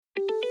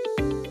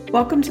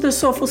Welcome to the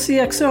Soulful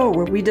CXO,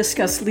 where we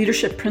discuss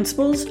leadership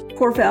principles,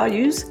 core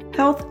values,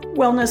 health,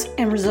 wellness,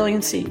 and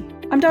resiliency.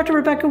 I'm Dr.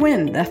 Rebecca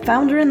Wynn, the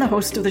founder and the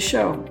host of the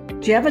show.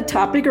 Do you have a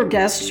topic or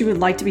guest you would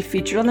like to be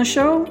featured on the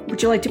show?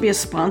 Would you like to be a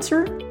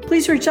sponsor?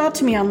 Please reach out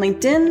to me on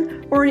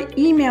LinkedIn or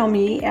email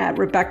me at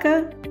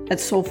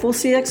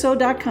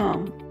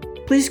rebecca@soulfulcxo.com.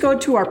 Please go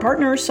to our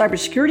partner,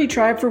 Cybersecurity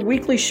Tribe, for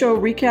weekly show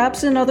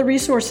recaps and other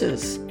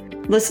resources.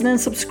 Listen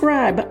and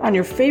subscribe on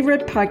your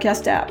favorite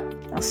podcast app.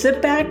 Now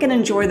sit back and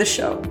enjoy the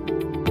show.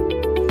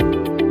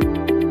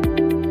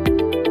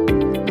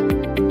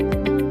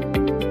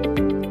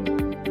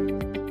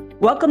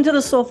 Welcome to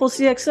the Soulful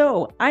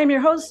CXO. I am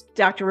your host,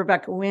 Dr.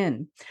 Rebecca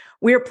Wynn.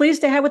 We are pleased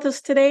to have with us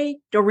today,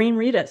 Doreen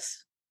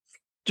Reedus.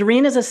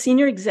 Doreen is a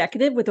senior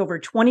executive with over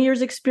 20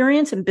 years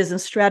experience in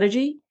business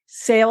strategy,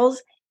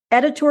 sales,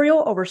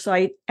 editorial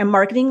oversight, and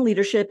marketing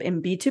leadership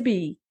in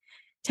B2B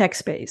tech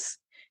space.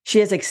 She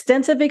has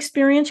extensive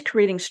experience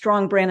creating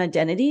strong brand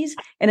identities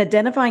and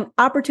identifying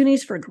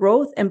opportunities for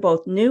growth in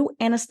both new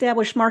and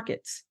established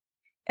markets.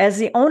 As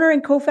the owner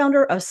and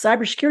co-founder of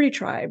Cybersecurity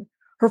Tribe,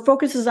 her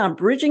focus is on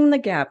bridging the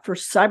gap for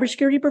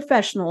cybersecurity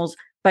professionals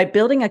by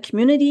building a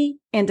community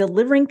and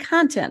delivering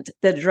content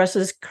that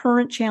addresses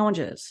current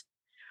challenges.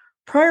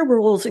 Prior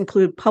roles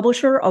include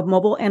publisher of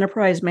Mobile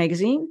Enterprise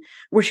magazine,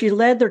 where she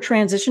led their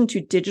transition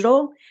to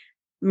digital,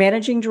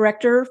 managing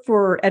director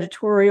for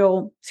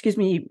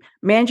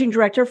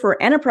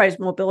Enterprise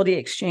Mobility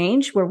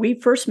Exchange, where we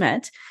first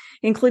met,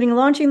 including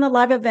launching the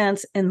live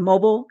events in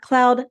mobile,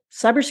 cloud,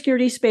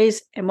 cybersecurity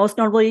space, and most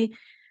notably,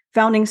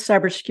 founding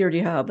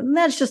Cybersecurity Hub. And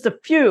that's just a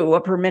few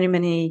of her many,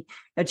 many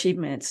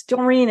achievements.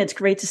 Doreen, it's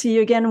great to see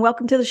you again.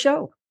 Welcome to the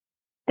show.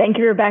 Thank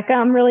you, Rebecca.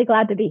 I'm really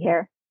glad to be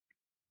here.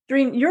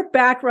 Doreen, your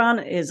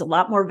background is a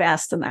lot more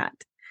vast than that.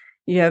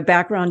 You have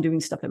background doing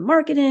stuff in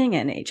marketing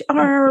and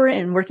HR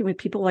and working with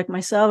people like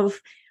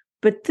myself.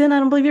 But then I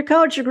don't believe your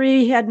college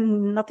degree had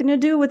nothing to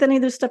do with any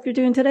of the stuff you're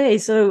doing today.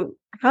 So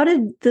how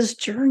did this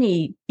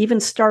journey even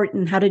start,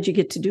 and how did you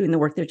get to doing the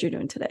work that you're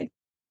doing today?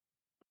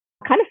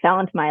 Kind of fell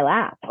into my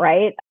lap,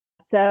 right?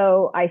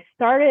 So I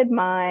started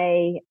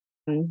my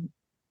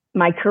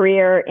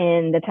career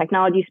in the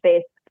technology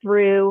space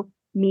through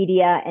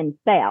media and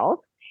sales.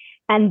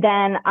 And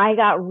then I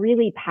got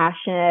really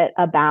passionate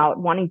about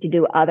wanting to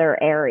do other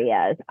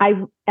areas.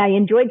 I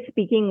enjoyed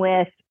speaking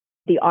with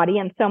the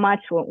audience so much.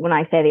 When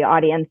I say the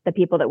audience, the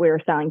people that we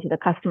were selling to, the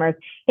customers,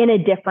 in a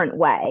different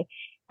way.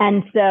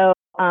 And so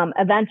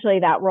eventually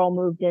that role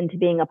moved into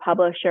being a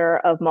publisher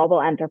of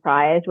Mobile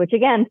Enterprise, which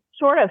again,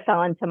 sort of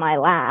fell into my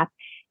lap.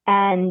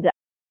 And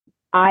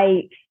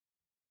I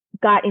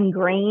got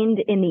ingrained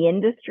in the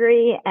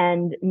industry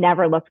and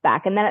never looked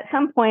back. And then at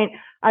some point,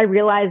 I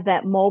realized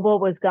that mobile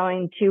was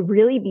going to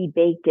really be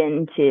baked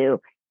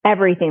into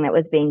everything that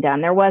was being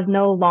done. There was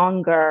no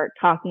longer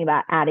talking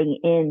about adding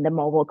in the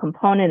mobile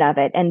component of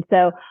it. And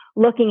so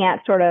looking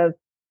at sort of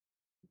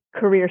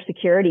career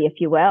security, if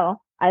you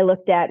will, I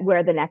looked at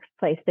where the next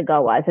place to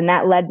go was. And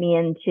that led me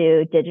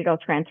into digital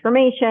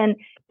transformation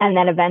and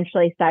then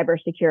eventually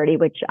cybersecurity,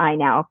 which I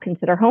now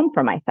consider home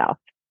for myself.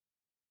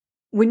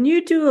 When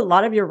you do a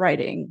lot of your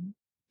writing,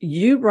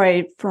 you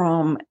write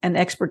from an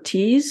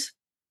expertise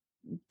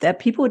that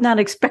people would not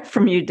expect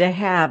from you to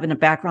have in a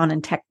background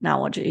in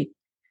technology.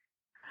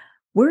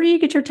 Where do you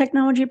get your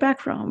technology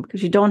back from?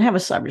 Because you don't have a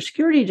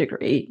cybersecurity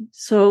degree.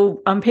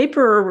 So on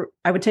paper,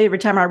 I would tell you every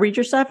time I read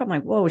your stuff, I'm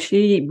like, whoa,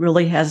 she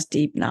really has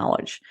deep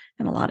knowledge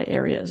in a lot of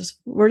areas.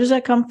 Where does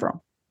that come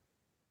from?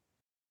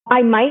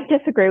 I might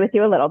disagree with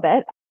you a little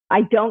bit.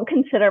 I don't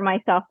consider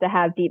myself to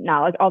have deep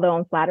knowledge, although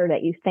I'm flattered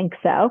that you think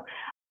so.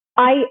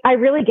 I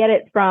really get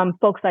it from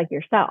folks like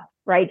yourself,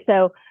 right?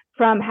 So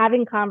from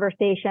having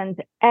conversations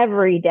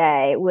every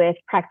day with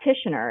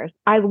practitioners,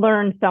 I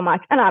learn so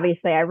much. And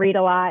obviously I read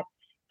a lot.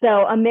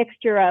 So a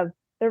mixture of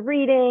the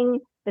reading,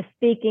 the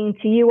speaking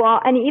to you all,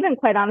 and even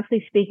quite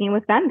honestly, speaking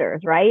with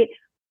vendors, right?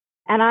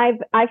 And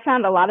I've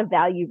found a lot of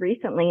value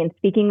recently in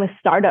speaking with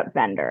startup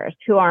vendors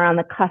who are on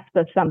the cusp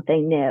of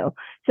something new.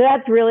 So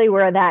that's really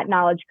where that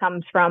knowledge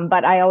comes from.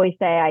 But I always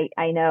say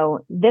I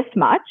know this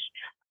much.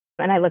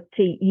 And I look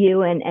to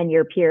you and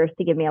your peers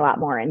to give me a lot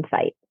more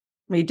insight.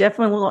 You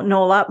definitely will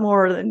know a lot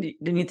more than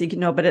you think you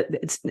know, but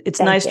it's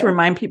nice to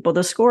remind people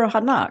the score of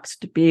Hard Knocks,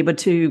 to be able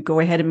to go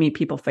ahead and meet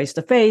people face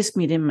to face,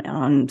 meet them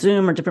on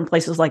Zoom or different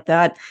places like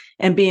that,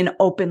 and be an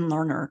open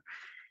learner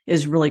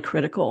is really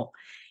critical.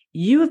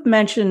 You have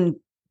mentioned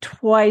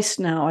twice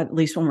now, at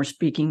least when we're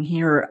speaking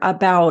here,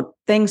 about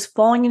things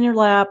falling in your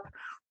lap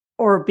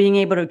or being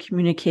able to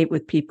communicate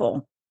with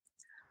people.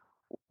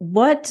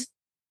 What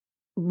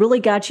really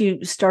got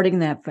you starting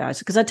that fast?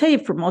 Because I tell you,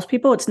 for most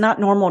people, it's not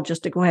normal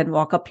just to go ahead and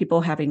walk up people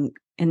having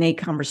innate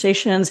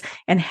conversations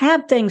and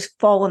have things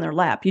fall in their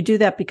lap. You do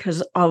that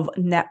because of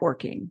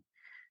networking.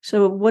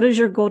 So what is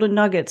your golden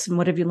nuggets and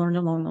what have you learned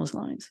along those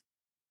lines?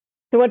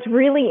 So what's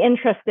really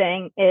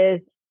interesting is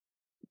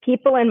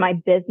people in my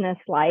business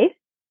life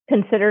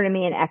consider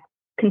me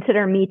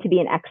to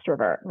be an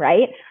extrovert,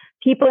 right?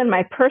 People in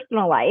my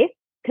personal life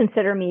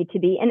consider me to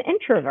be an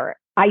introvert.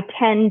 I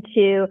tend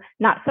to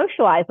not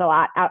socialize a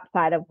lot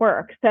outside of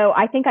work. So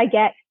I think I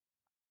get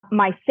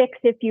my fix,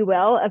 if you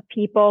will, of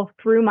people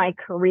through my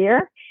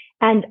career.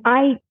 And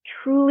I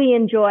truly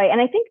enjoy,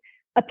 and I think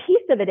a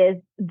piece of it is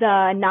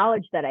the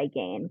knowledge that I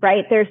gain,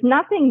 right? There's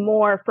nothing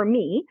more for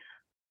me.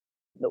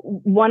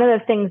 One of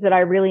the things that I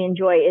really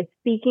enjoy is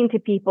speaking to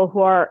people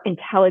who are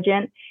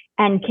intelligent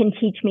and can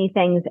teach me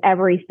things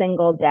every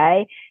single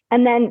day.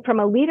 And then from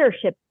a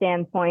leadership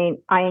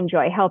standpoint, I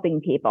enjoy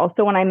helping people.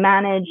 So when I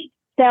manage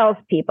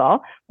salespeople,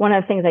 one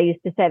of the things I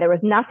used to say, there was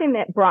nothing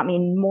that brought me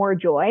more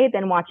joy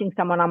than watching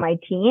someone on my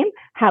team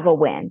have a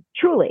win.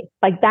 Truly.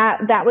 Like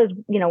that was,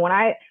 when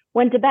I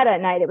went to bed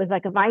at night, it was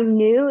like, if I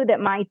knew that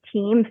my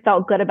team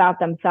felt good about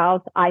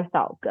themselves, I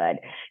felt good.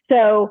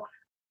 So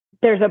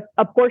there's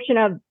a portion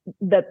of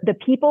the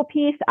people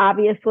piece,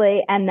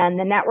 obviously, and then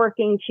the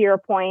networking, to your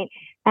point.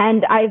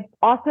 And I've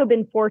also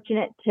been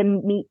fortunate to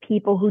meet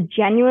people who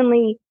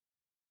genuinely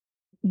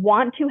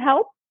want to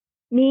help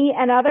me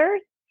and others.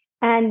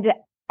 And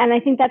I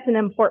think that's an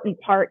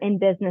important part in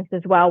business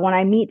as well. When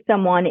I meet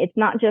someone, it's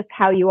not just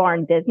how you are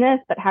in business,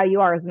 but how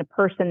you are as a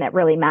person that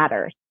really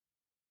matters.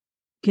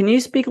 Can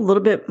you speak a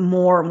little bit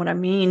more? What I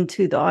mean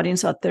to the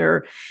audience out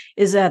there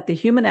is that the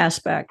human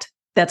aspect,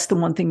 that's the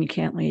one thing you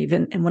can't leave.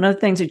 And one of the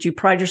things that you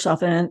pride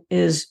yourself in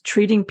is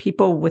treating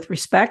people with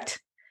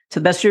respect to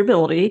the best of your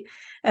ability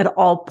at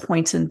all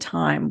points in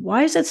time.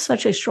 Why is that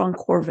such a strong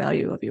core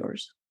value of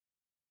yours?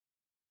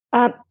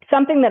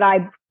 Something that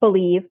I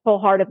believe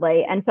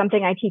wholeheartedly, and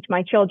something I teach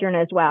my children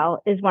as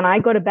well, is when I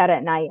go to bed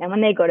at night and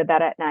when they go to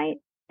bed at night,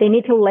 they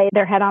need to lay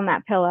their head on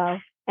that pillow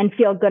and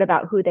feel good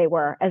about who they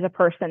were as a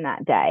person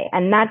that day.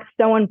 And that's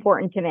so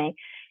important to me.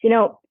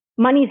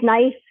 Money's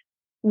nice.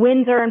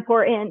 Wins are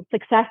important.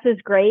 Success is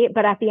great.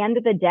 But at the end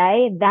of the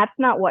day, that's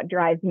not what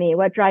drives me.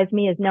 What drives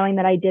me is knowing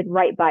that I did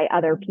right by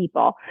other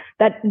people.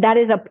 That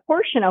is a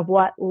portion of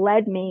what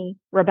led me,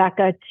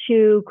 Rebecca,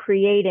 to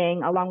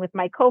creating, along with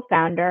my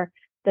co-founder,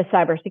 the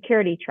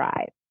Cybersecurity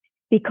Tribe.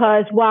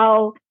 Because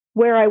while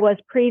where I was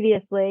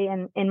previously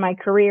in my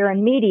career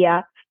in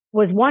media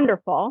was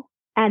wonderful,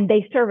 and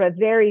they serve a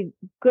very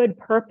good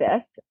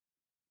purpose,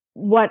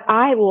 what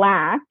I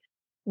lacked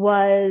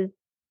was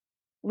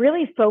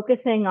really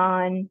focusing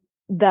on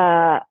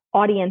the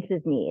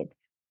audience's needs.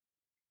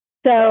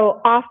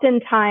 So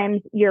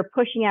oftentimes you're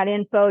pushing out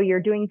info,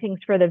 you're doing things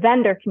for the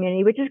vendor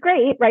community, which is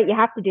great, right? You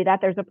have to do that.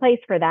 There's a place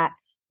for that.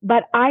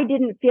 But I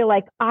didn't feel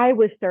like I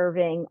was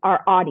serving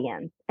our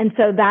audience. And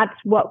so that's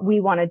what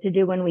we wanted to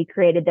do when we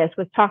created this,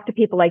 was talk to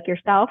people like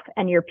yourself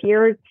and your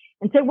peers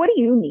and say, what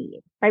do you need,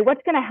 right?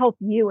 What's going to help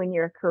you in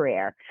your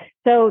career?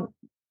 So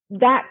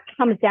that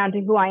comes down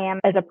to who I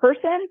am as a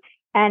person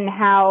and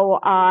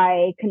how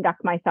I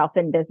conduct myself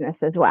in business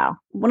as well.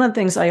 One of the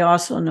things I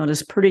also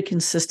noticed pretty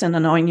consistent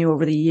in knowing you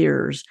over the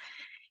years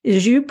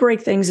is you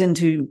break things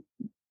into,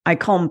 I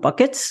call them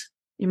buckets.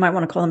 You might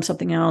want to call them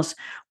something else,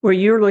 where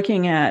you're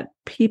looking at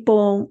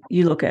people,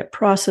 you look at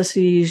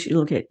processes, you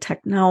look at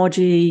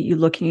technology, you're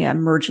looking at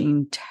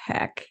emerging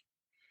tech.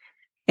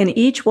 And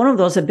each one of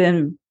those have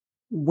been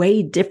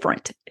way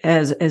different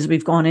as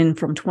we've gone in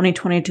from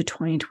 2020 to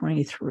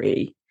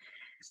 2023.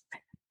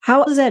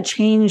 How does that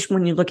change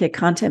when you look at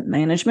content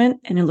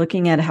management and you're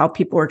looking at how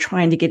people are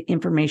trying to get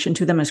information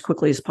to them as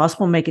quickly as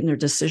possible, making their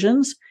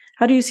decisions?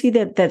 How do you see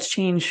that that's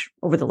changed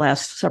over the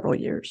last several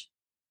years?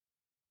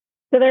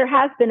 So there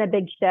has been a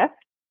big shift.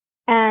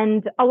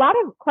 And a lot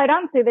of, quite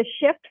honestly, the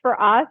shift for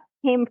us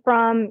came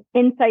from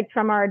insights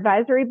from our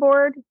advisory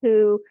board,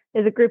 who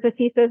is a group of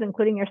CISOs,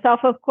 including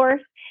yourself, of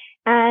course.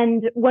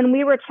 And when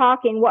we were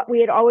talking, what we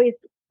had always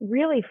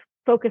really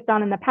focused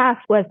on in the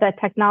past was the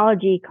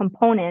technology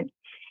component.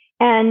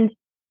 And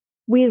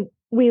we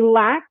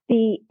lacked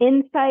the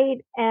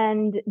insight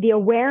and the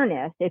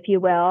awareness, if you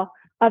will,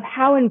 of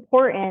how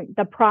important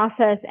the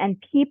process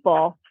and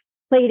people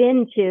played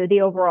into the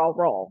overall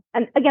role.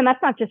 And again,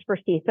 that's not just for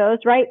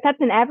CISOs, right? That's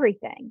in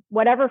everything.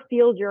 Whatever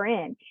field you're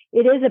in,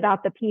 it is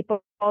about the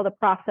people, the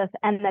process,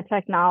 and the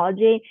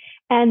technology.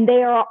 And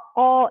they are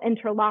all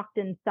interlocked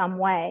in some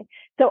way.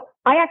 So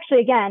I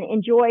actually, again,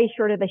 enjoy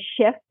sort of the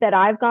shift that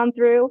I've gone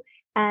through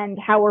and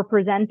how we're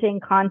presenting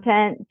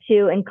content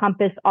to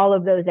encompass all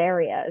of those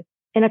areas.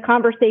 In a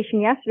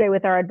conversation yesterday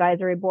with our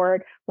advisory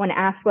board, when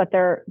asked what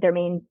their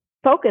main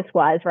focus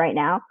was right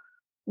now,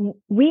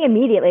 we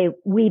immediately,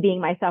 we being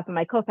myself and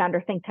my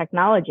co-founder, think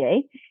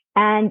technology,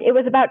 and it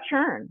was about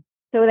churn.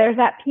 So there's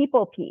that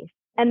people piece,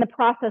 and the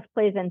process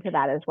plays into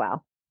that as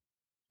well.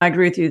 I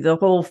agree with you. The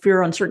whole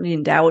fear, uncertainty,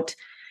 and doubt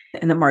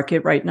in the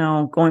market right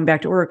now, going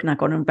back to work, not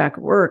going back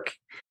to work.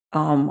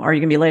 Are you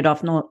going to be laid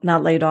off? No,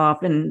 not laid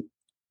off. And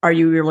are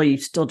you really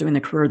still doing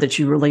the career that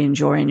you really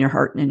enjoy in your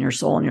heart and in your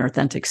soul and your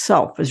authentic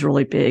self is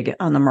really big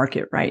on the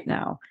market right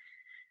now.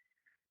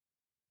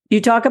 You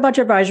talk about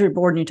your advisory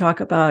board and you talk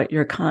about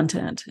your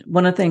content.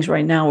 One of the things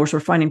right now is we're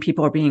finding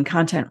people are being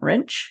content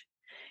rich,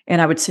 and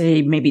I would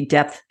say maybe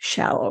depth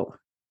shallow.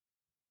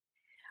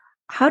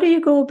 How do you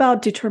go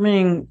about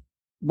determining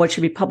what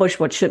should be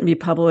published, what shouldn't be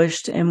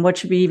published, and what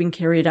should be even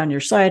carried on your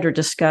site or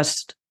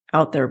discussed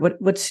out there?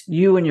 What's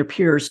you and your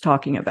peers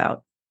talking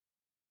about?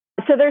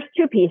 So there's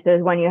two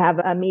pieces when you have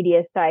a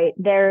media site.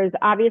 There's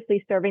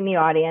obviously serving the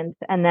audience,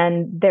 and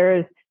then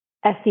there's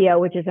SEO,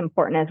 which is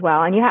important as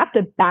well. And you have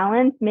to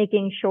balance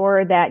making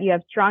sure that you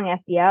have strong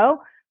SEO,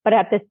 but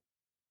at the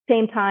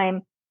same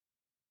time,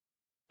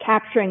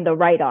 capturing the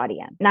right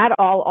audience. Not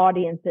all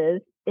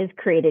audiences is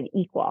created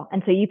equal.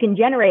 And so you can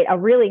generate a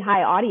really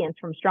high audience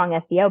from strong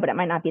SEO, but it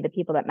might not be the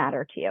people that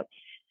matter to you.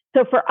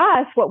 So for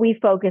us, what we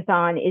focus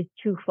on is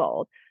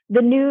twofold.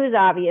 The news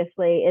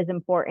obviously is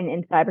important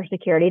in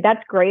cybersecurity.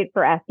 That's great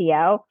for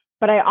SEO,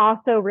 but I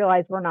also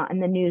realize we're not in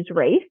the news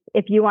race.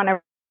 If you want to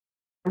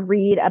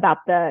read about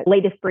the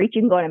latest breach,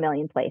 you can go in a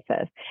million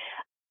places.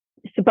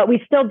 So, but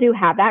we still do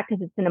have that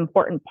because it's an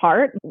important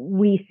part.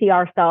 We see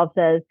ourselves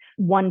as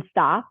one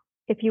stop,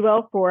 if you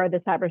will, for the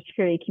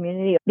cybersecurity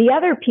community. The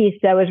other piece,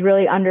 though, is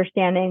really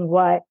understanding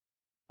what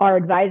our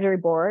advisory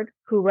board,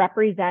 who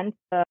represents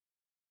the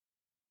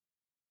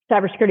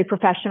cybersecurity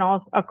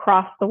professionals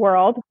across the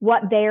world,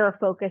 what they are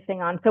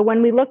focusing on. So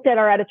when we looked at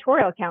our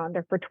editorial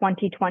calendar for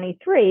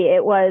 2023,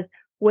 it was,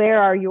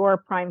 where are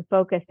your prime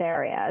focus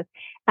areas?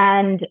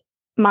 And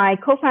my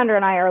co-founder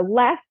and I are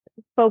less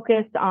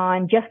focused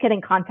on just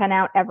getting content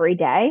out every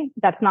day.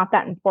 That's not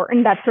that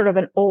important. That's sort of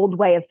an old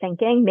way of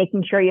thinking,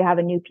 making sure you have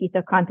a new piece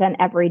of content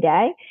every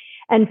day,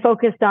 and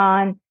focused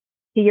on,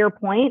 to your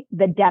point,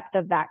 the depth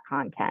of that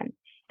content.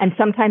 And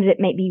sometimes it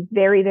may be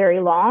very,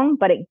 very long,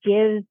 but it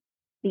gives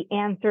the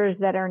answers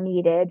that are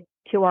needed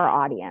to our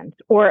audience,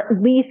 or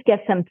at least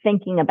get them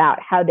thinking about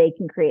how they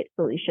can create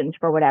solutions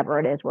for whatever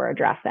it is we're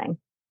addressing.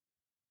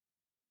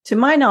 To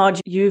my knowledge,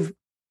 you've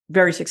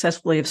very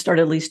successfully have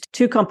started at least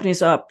 2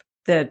 companies up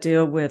that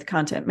deal with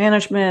content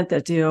management,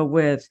 that deal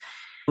with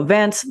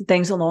events,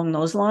 things along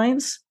those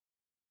lines.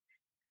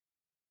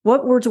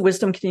 What words of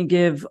wisdom can you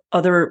give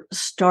other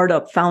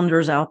startup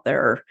founders out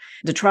there,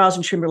 the trials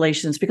and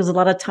tribulations? Because a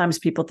lot of times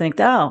people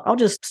think, oh, I'll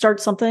just start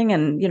something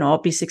and, I'll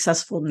be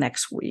successful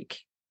next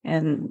week.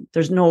 And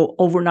there's no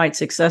overnight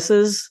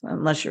successes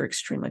unless you're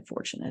extremely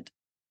fortunate.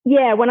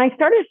 Yeah, when I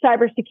started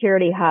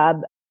Cybersecurity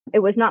Hub, it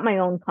was not my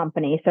own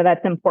company. So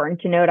that's important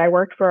to note. I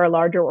worked for a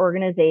larger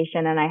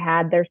organization and I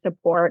had their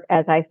support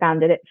as I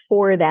founded it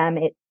for them.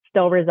 It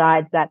still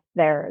resides, that's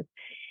theirs.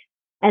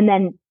 And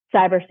then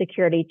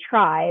Cybersecurity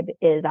Tribe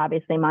is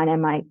obviously mine and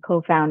my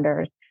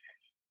co-founders.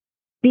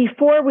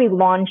 Before we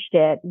launched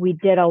it, we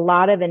did a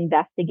lot of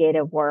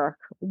investigative work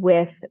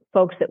with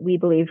folks that we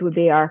believed would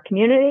be our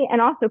community,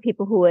 and also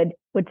people who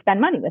would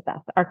spend money with us,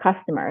 our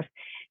customers,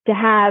 to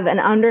have an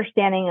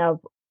understanding of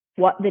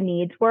what the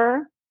needs were.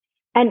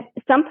 And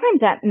sometimes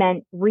that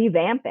meant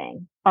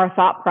revamping our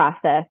thought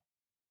process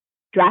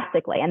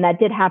drastically. And that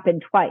did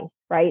happen twice,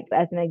 right?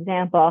 As an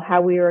example,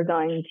 how we were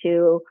going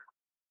to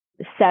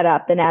set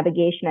up the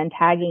navigation and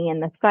tagging in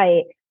the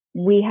site.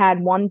 We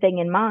had one thing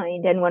in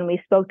mind. And when we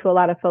spoke to a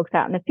lot of folks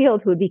out in the field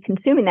who would be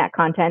consuming that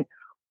content,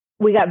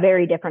 we got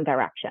very different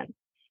directions.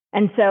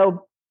 And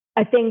so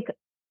I think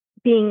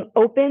being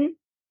open,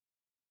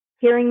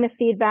 hearing the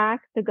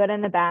feedback, the good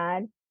and the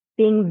bad,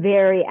 being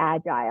very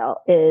agile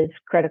is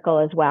critical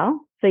as well.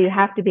 So you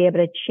have to be able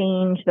to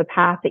change the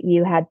path that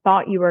you had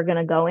thought you were going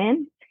to go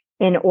in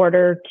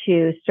order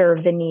to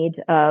serve the needs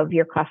of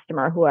your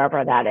customer,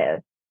 whoever that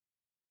is.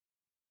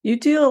 You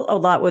deal a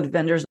lot with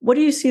vendors. What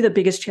do you see the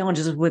biggest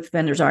challenges with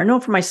vendors are? I know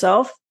for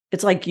myself,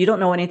 it's like you don't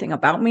know anything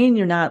about me and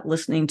you're not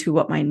listening to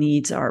what my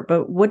needs are.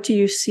 But what do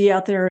you see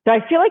out there? So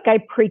I feel like I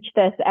preach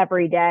this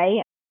every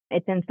day.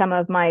 It's in some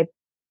of my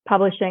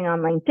publishing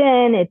on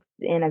LinkedIn. It's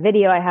in a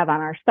video I have on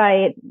our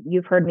site.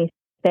 You've heard me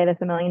say this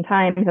a million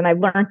times, and I've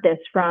learned this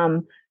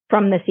from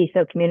the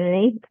CISO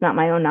community. It's not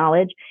my own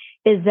knowledge,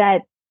 is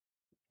that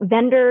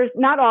vendors,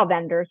 not all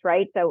vendors,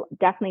 right? So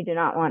definitely do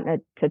not want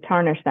to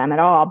tarnish them at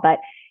all. But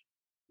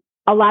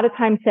a lot of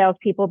times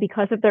salespeople,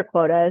 because of their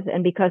quotas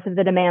and because of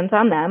the demands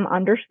on them,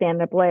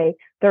 understandably,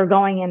 they're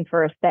going in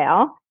for a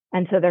sale.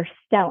 And so they're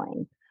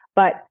selling.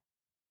 But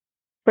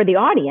for the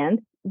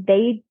audience,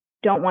 they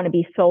don't want to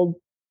be sold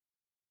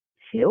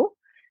to.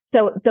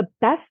 So the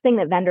best thing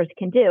that vendors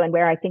can do, and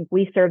where I think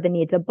we serve the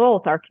needs of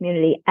both our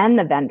community and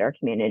the vendor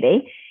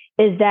community,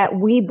 is that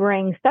we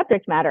bring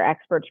subject matter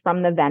experts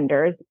from the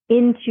vendors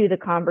into the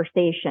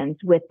conversations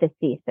with the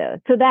CISO,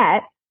 so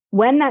that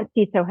when that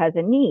CISO has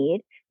a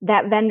need,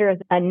 that vendor is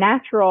a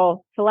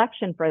natural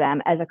selection for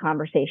them as a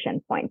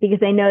conversation point, because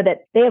they know that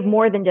they have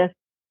more than just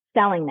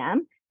selling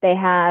them. They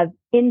have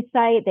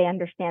insight. They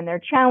understand their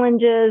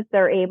challenges.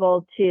 They're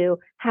able to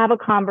have a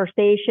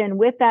conversation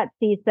with that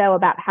CISO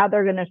about how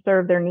they're going to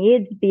serve their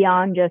needs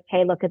beyond just,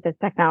 hey, look at this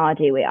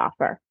technology we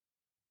offer.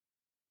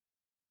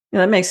 Yeah,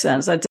 that makes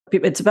sense.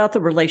 It's about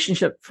the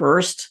relationship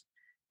first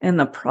and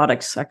the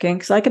product second,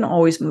 because I can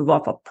always move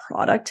off a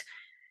product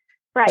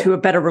to a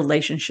better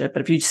relationship.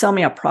 But if you sell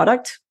me a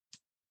product,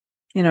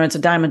 it's a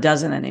dime a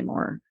dozen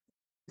anymore,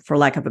 for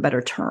lack of a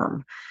better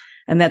term.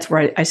 And that's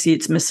where I see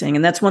it's missing.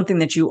 And that's one thing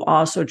that you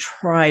also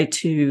try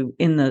to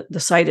in the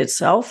site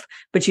itself,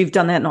 but you've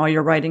done that in all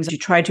your writings. You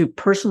try to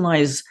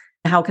personalize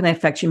how can I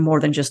affect you more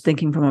than just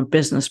thinking from a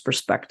business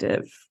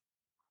perspective.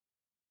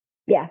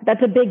 Yeah,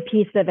 that's a big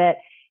piece of it.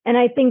 And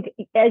I think,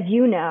 as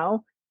you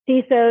know,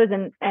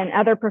 CISOs and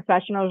other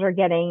professionals are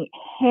getting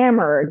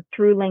hammered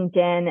through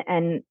LinkedIn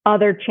and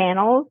other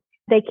channels.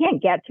 They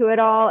can't get to it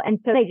all. And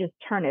so they just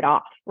turn it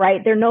off,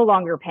 right? They're no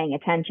longer paying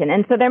attention.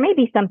 And so there may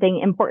be something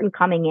important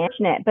coming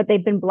in it, but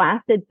they've been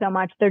blasted so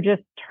much, they're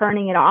just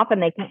turning it off,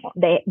 and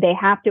they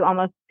have to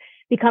almost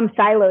become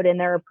siloed in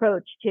their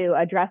approach to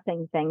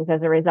addressing things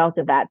as a result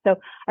of that. So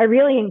I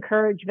really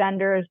encourage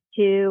vendors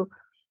to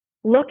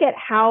look at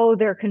how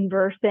they're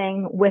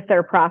conversing with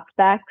their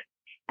prospects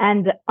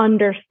and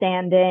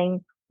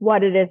understanding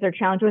what it is they're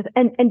challenged with,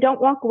 and don't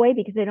walk away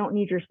because they don't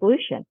need your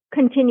solution.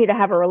 Continue to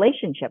have a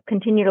relationship,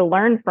 continue to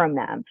learn from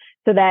them,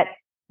 so that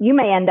you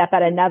may end up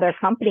at another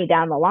company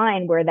down the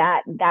line where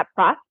that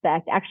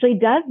prospect actually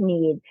does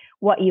need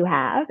what you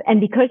have. And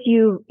because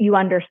you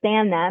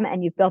understand them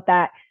and you've built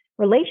that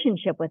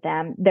relationship with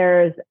them,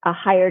 there's a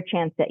higher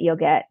chance that you'll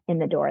get in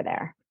the door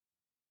there.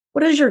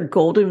 What is your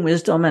golden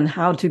wisdom on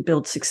how to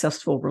build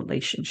successful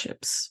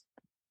relationships?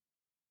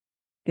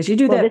 Because you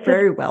do that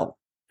very well.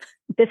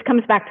 This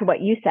comes back to what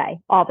you say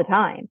all the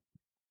time,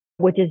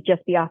 which is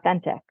just be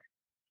authentic.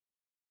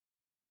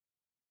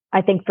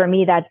 I think for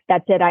me,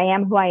 that's it. I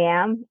am who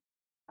I am.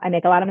 I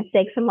make a lot of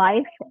mistakes in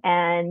life,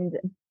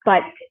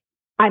 but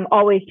I'm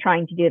always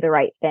trying to do the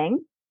right thing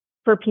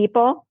for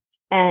people.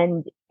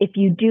 And if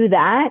you do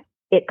that,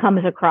 it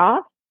comes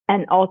across,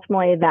 and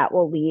ultimately that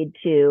will lead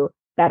to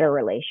better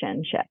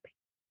relationships.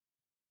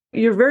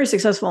 You're very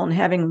successful in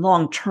having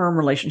long-term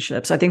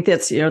relationships. I think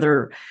that's the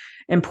other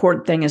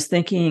important thing, is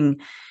thinking,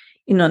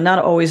 not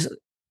always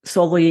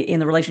solely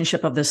in the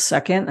relationship of this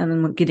second, and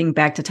then getting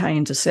back to tying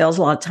into sales.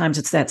 A lot of times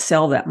it's that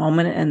sell, that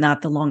moment, and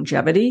not the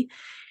longevity.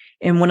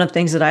 And one of the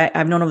things that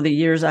I've known over the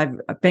years, I've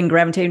been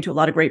gravitating to a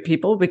lot of great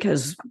people,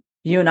 because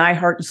you and I,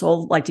 heart and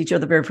soul, liked each other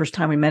the very first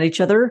time we met each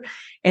other.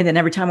 And then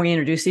every time we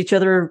introduce each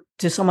other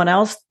to someone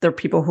else, they're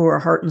people who are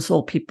heart and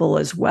soul people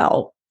as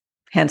well.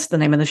 Hence the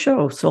name of the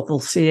show, Soulful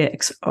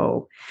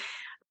CXO,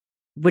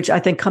 which I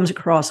think comes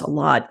across a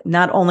lot,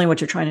 not only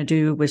what you're trying to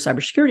do with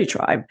Cybersecurity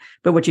Tribe,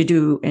 but what you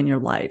do in your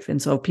life.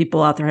 And so if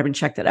people out there haven't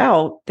checked it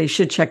out, they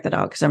should check that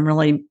out, because I'm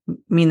really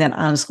mean that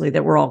honestly,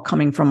 that we're all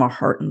coming from a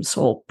heart and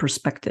soul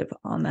perspective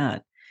on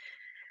that.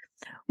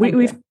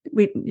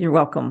 You're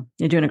welcome.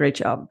 You're doing a great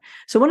job.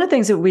 So one of the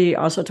things that we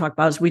also talk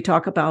about is we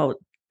talk about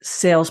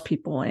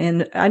salespeople.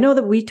 And I know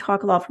that we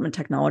talk a lot from a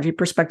technology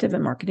perspective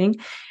and marketing,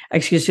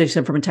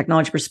 from a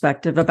technology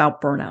perspective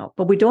about burnout,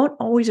 but we don't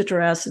always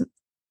address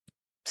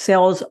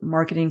sales,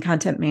 marketing,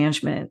 content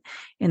management,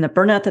 and the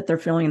burnout that they're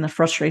feeling and the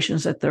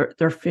frustrations that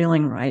they're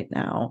feeling right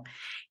now.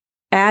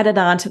 Added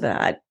on to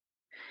that,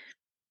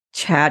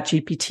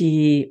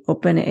 ChatGPT,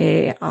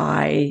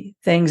 OpenAI,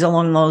 things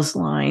along those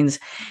lines.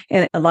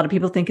 And a lot of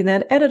people thinking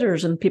that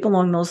editors and people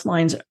along those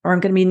lines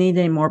aren't going to be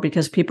needed anymore,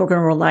 because people are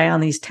going to rely on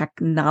these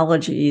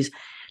technologies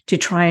to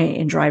try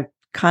and drive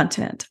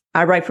content.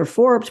 I write for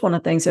Forbes. One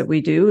of the things that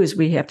we do is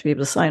we have to be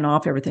able to sign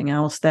off everything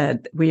else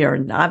that we are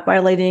not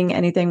violating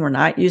anything. We're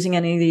not using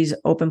any of these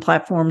open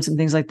platforms and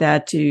things like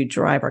that to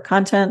drive our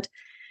content.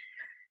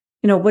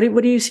 What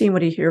do you see and what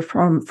do you hear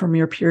from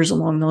your peers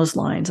along those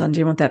lines on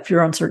dealing with that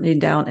fear, uncertainty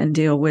down, and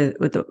deal with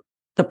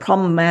the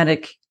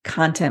problematic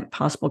content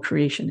possible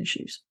creation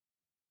issues?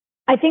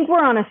 I think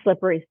we're on a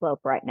slippery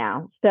slope right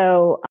now.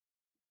 So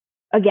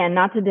again,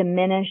 not to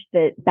diminish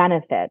the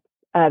benefits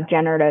of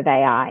generative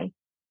AI,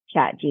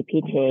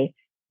 ChatGPT,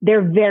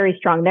 they're very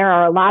strong. There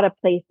are a lot of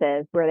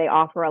places where they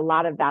offer a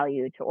lot of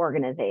value to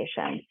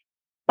organizations,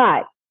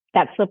 but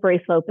that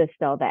slippery slope is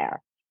still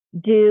there.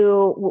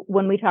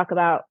 When we talk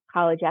about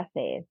college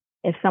essays,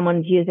 if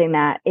someone's using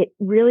that, it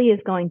really is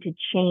going to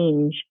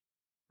change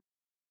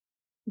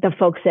the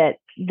folks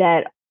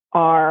that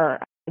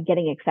are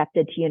getting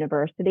accepted to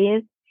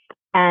universities.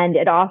 And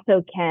it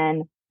also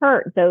can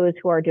hurt those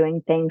who are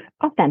doing things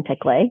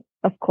authentically,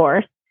 of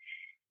course.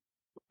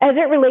 As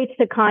it relates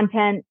to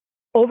content,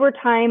 over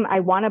time, I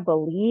want to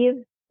believe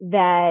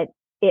that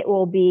it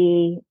will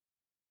be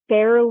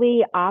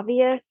fairly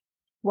obvious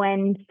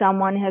when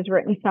someone has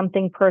written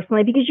something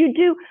personally, because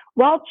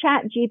while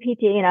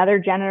ChatGPT and other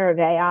generative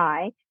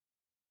AI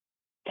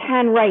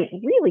can write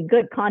really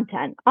good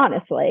content,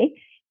 honestly,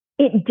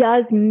 it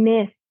does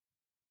miss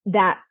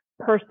that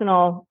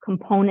personal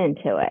component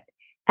to it.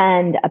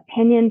 And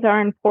opinions are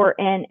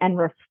important, and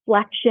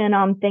reflection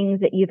on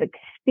things that you've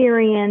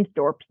experienced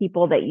or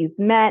people that you've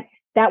met,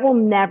 that will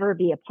never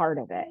be a part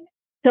of it.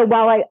 So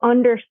while I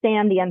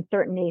understand the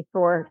uncertainty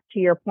for, to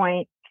your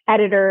point,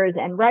 editors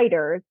and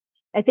writers,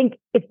 I think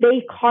if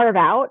they carve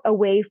out a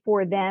way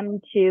for them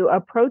to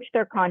approach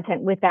their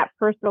content with that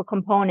personal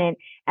component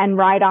and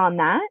ride on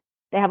that,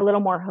 they have a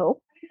little more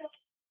hope.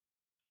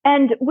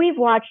 And we've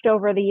watched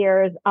over the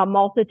years a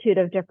multitude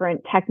of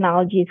different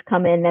technologies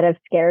come in that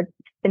have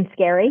been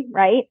scary,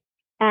 right?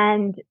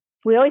 And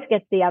we always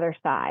get to the other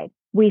side.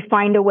 We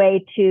find a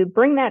way to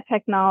bring that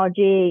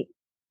technology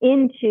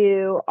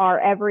into our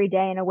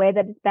everyday in a way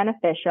that is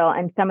beneficial,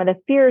 and some of the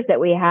fears that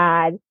we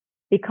had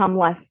become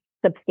less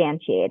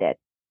substantiated.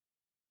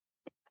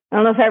 I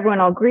don't know if everyone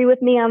will agree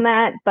with me on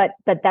that, but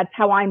that's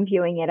how I'm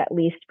viewing it, at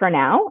least for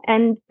now.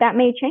 And that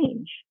may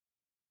change.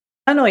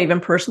 I know even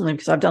personally,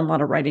 because I've done a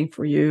lot of writing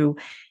for you,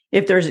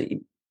 if there's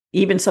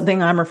even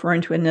something I'm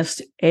referring to in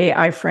this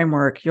AI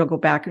framework, you'll go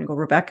back and go,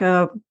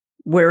 Rebecca,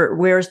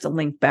 where's the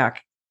link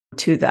back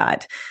to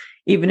that?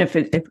 Even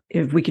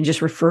if we can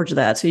just refer to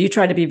that. So you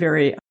try to be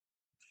very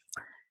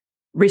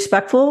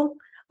respectful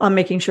on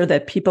making sure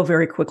that people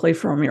very quickly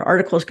from your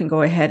articles can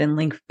go ahead and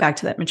link back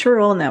to that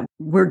material, and that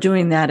we're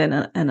doing that in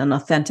an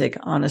authentic,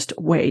 honest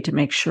way to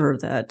make sure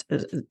that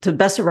to the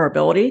best of our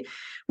ability,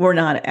 we're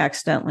not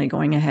accidentally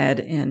going ahead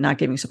and not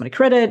giving somebody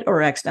credit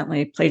or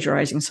accidentally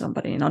plagiarizing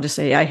somebody. And I'll just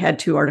say I had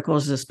 2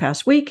 articles this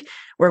past week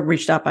where I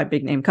reached out by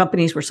big name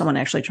companies where someone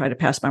actually tried to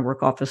pass my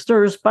work off as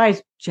theirs by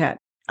chat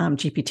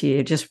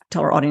GPT. Just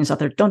tell our audience out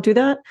there, don't do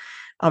that.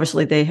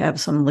 Obviously, they have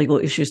some legal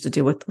issues to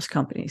deal with those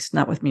companies,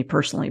 not with me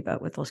personally,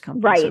 but with those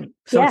companies. Right.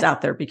 So it's out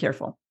there. Be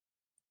careful.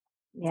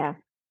 Yeah.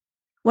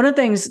 One of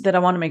the things that I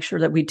want to make sure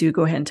that we do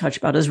go ahead and touch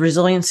about is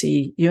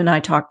resiliency. You and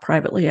I talk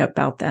privately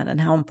about that and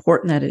how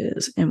important that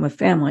is, and with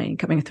family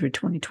coming through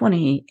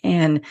 2020,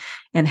 and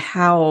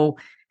how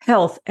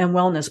health and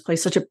wellness play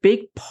such a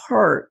big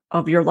part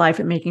of your life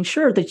and making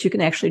sure that you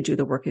can actually do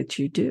the work that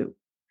you do.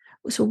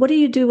 So what do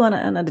you do on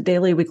a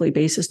daily, weekly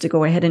basis to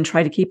go ahead and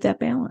try to keep that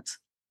balance?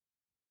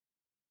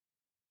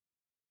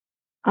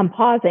 I'm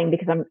pausing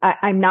because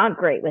I'm not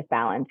great with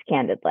balance,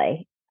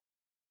 candidly.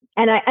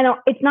 And I don't,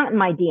 it's not in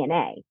my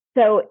DNA.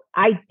 So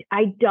I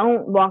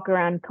don't walk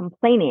around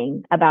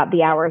complaining about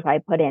the hours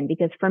I put in,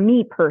 because for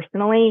me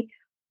personally,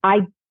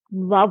 I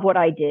love what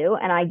I do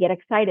and I get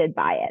excited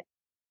by it.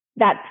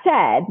 That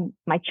said,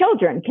 my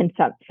children can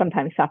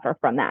sometimes suffer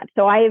from that.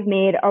 So I have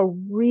made a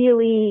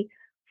really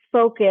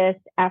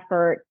focused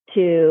effort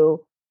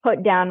to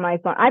put down my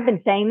phone. I've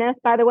been saying this,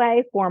 by the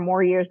way, for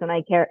more years than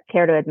I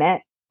care to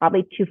admit.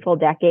 Probably 2 full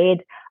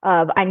decades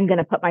of I'm going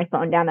to put my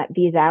phone down at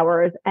these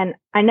hours. And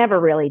I never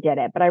really did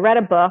it, but I read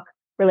a book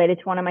related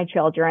to one of my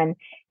children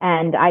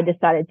and I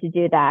decided to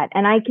do that.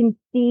 And I can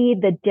see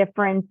the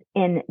difference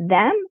in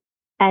them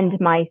and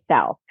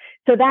myself.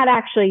 So that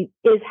actually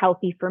is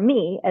healthy for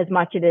me as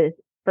much as it is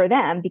for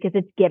them, because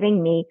it's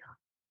giving me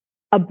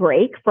a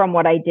break from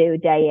what I do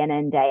day in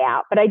and day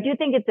out. But I do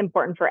think it's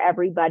important for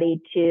everybody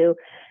to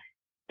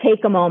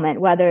take a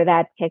moment, whether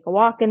that's take a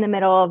walk in the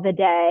middle of the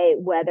day,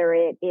 whether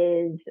it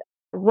is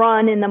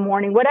run in the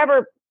morning,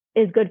 whatever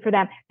is good for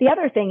them. The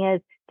other thing is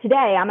today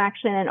I'm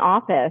actually in an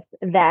office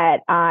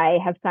that I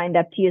have signed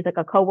up to use like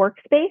a co-work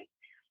space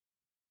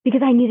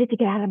because I needed to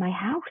get out of my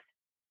house.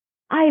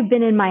 I've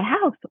been in my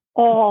house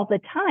all the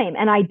time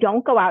and I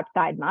don't go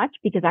outside much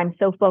because I'm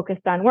so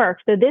focused on work.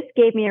 So this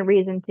gave me a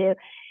reason to,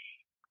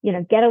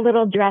 get a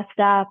little dressed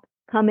up,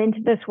 come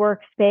into this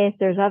workspace.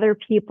 There's other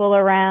people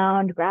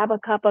around, grab a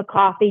cup of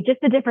coffee, just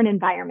a different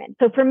environment.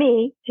 So for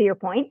me, to your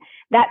point,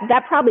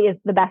 that probably is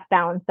the best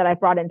balance that I've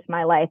brought into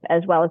my life,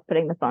 as well as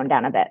putting the phone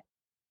down a bit.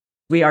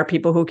 We are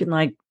people who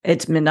can,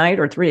 it's midnight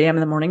or 3 a.m.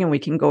 in the morning and we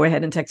can go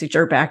ahead and text each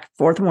other back and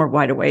forth and we're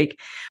wide awake.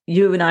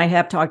 You and I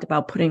have talked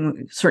about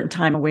putting certain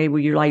time away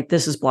where you're like,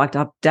 this is blocked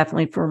up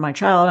definitely for my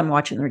child. I'm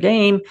watching their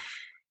game,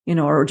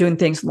 or doing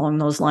things along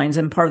those lines.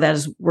 And part of that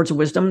is words of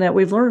wisdom that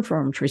we've learned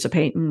from Teresa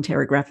Payton,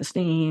 Terry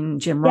Graffestein,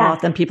 Jim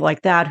Roth, and people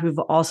like that who've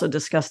also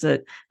discussed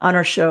it on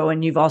our show.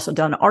 And you've also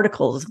done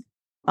articles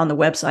on the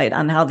website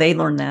on how they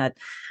learned that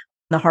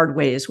the hard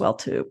way as well,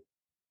 too.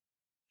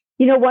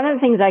 One of the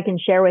things I can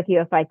share with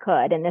you, if I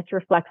could, and this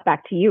reflects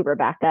back to you,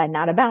 Rebecca,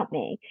 not about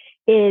me,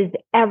 is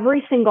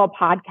every single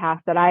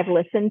podcast that I've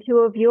listened to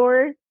of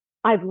yours,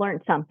 I've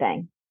learned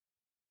something.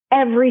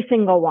 Every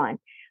single one.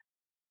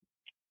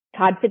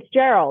 Todd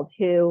Fitzgerald,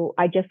 who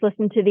I just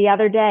listened to the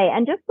other day,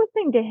 and just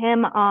listening to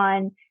him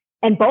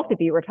and both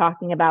of you were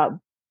talking about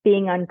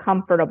being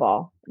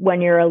uncomfortable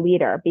when you're a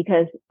leader,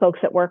 because folks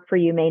that work for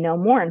you may know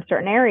more in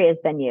certain areas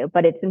than you,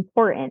 but it's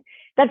important.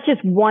 That's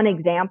just one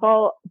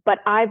example, but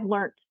I've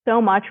learned so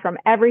much from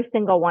every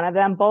single one of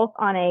them, both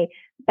on a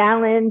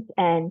balance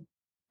and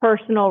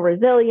personal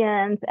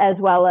resilience, as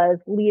well as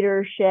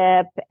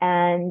leadership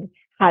and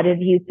how to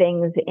view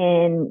things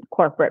in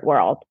corporate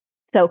world.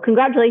 So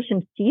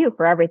congratulations to you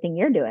for everything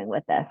you're doing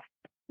with this.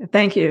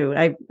 Thank you.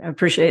 I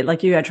appreciate it.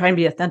 Like you, I try and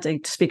be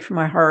authentic, to speak from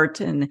my heart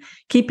and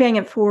keep paying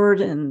it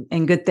forward,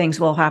 and good things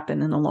will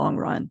happen in the long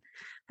run.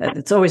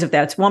 It's always, if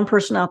that's one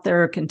person out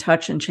there can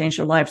touch and change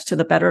their lives to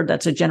the better,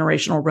 that's a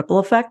generational ripple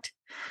effect.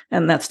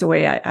 And that's the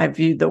way I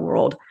view the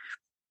world.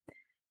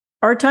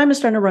 Our time is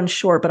starting to run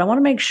short, but I want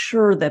to make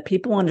sure that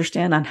people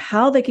understand on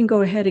how they can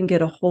go ahead and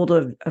get a hold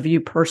of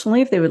you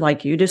personally if they would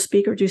like you to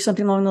speak or do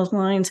something along those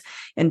lines,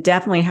 and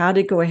definitely how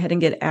to go ahead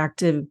and get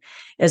active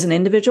as an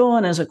individual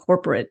and as a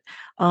corporate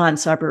on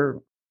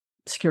Cyber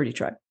Security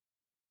Tribe.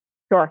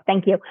 Sure.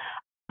 Thank you.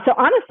 So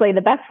honestly,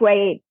 the best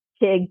way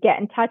to get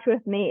in touch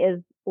with me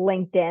is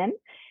LinkedIn,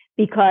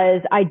 because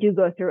I do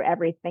go through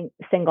every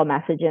single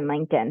message in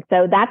LinkedIn.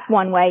 So that's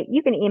one way.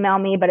 You can email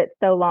me, but it's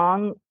so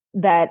long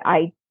that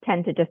I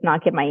tend to just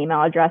not give my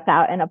email address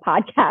out in a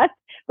podcast,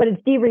 but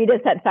it's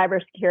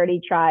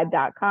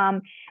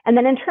dreitas@cybersecuritytribe.com. And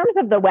then in terms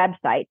of the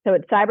website, so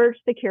it's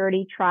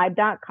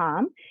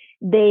cybersecuritytribe.com,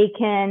 they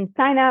can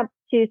sign up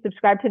to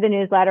subscribe to the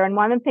newsletter. And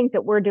one of the things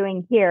that we're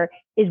doing here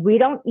is we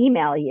don't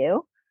email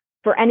you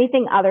for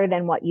anything other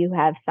than what you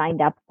have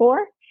signed up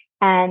for.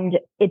 And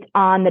it's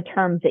on the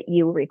terms that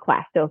you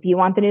request. So if you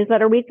want the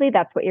newsletter weekly,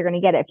 that's what you're going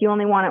to get. If you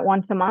only want it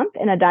once a month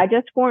in a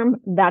digest form,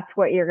 that's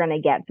what you're going to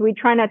get. So we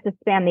try not to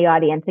spam the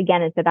audience.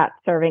 Again, it's about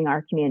serving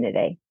our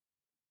community.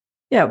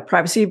 Yeah,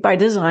 privacy by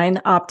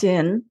design, opt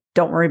in.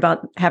 Don't worry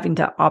about having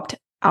to opt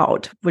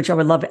out, which I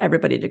would love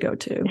everybody to go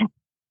to.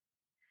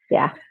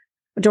 Yeah.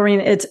 Doreen,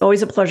 it's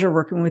always a pleasure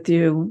working with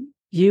you.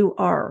 You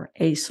are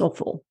a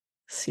soulful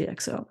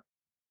CXO.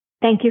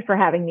 Thank you for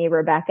having me,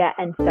 Rebecca,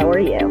 and so are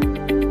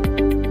you.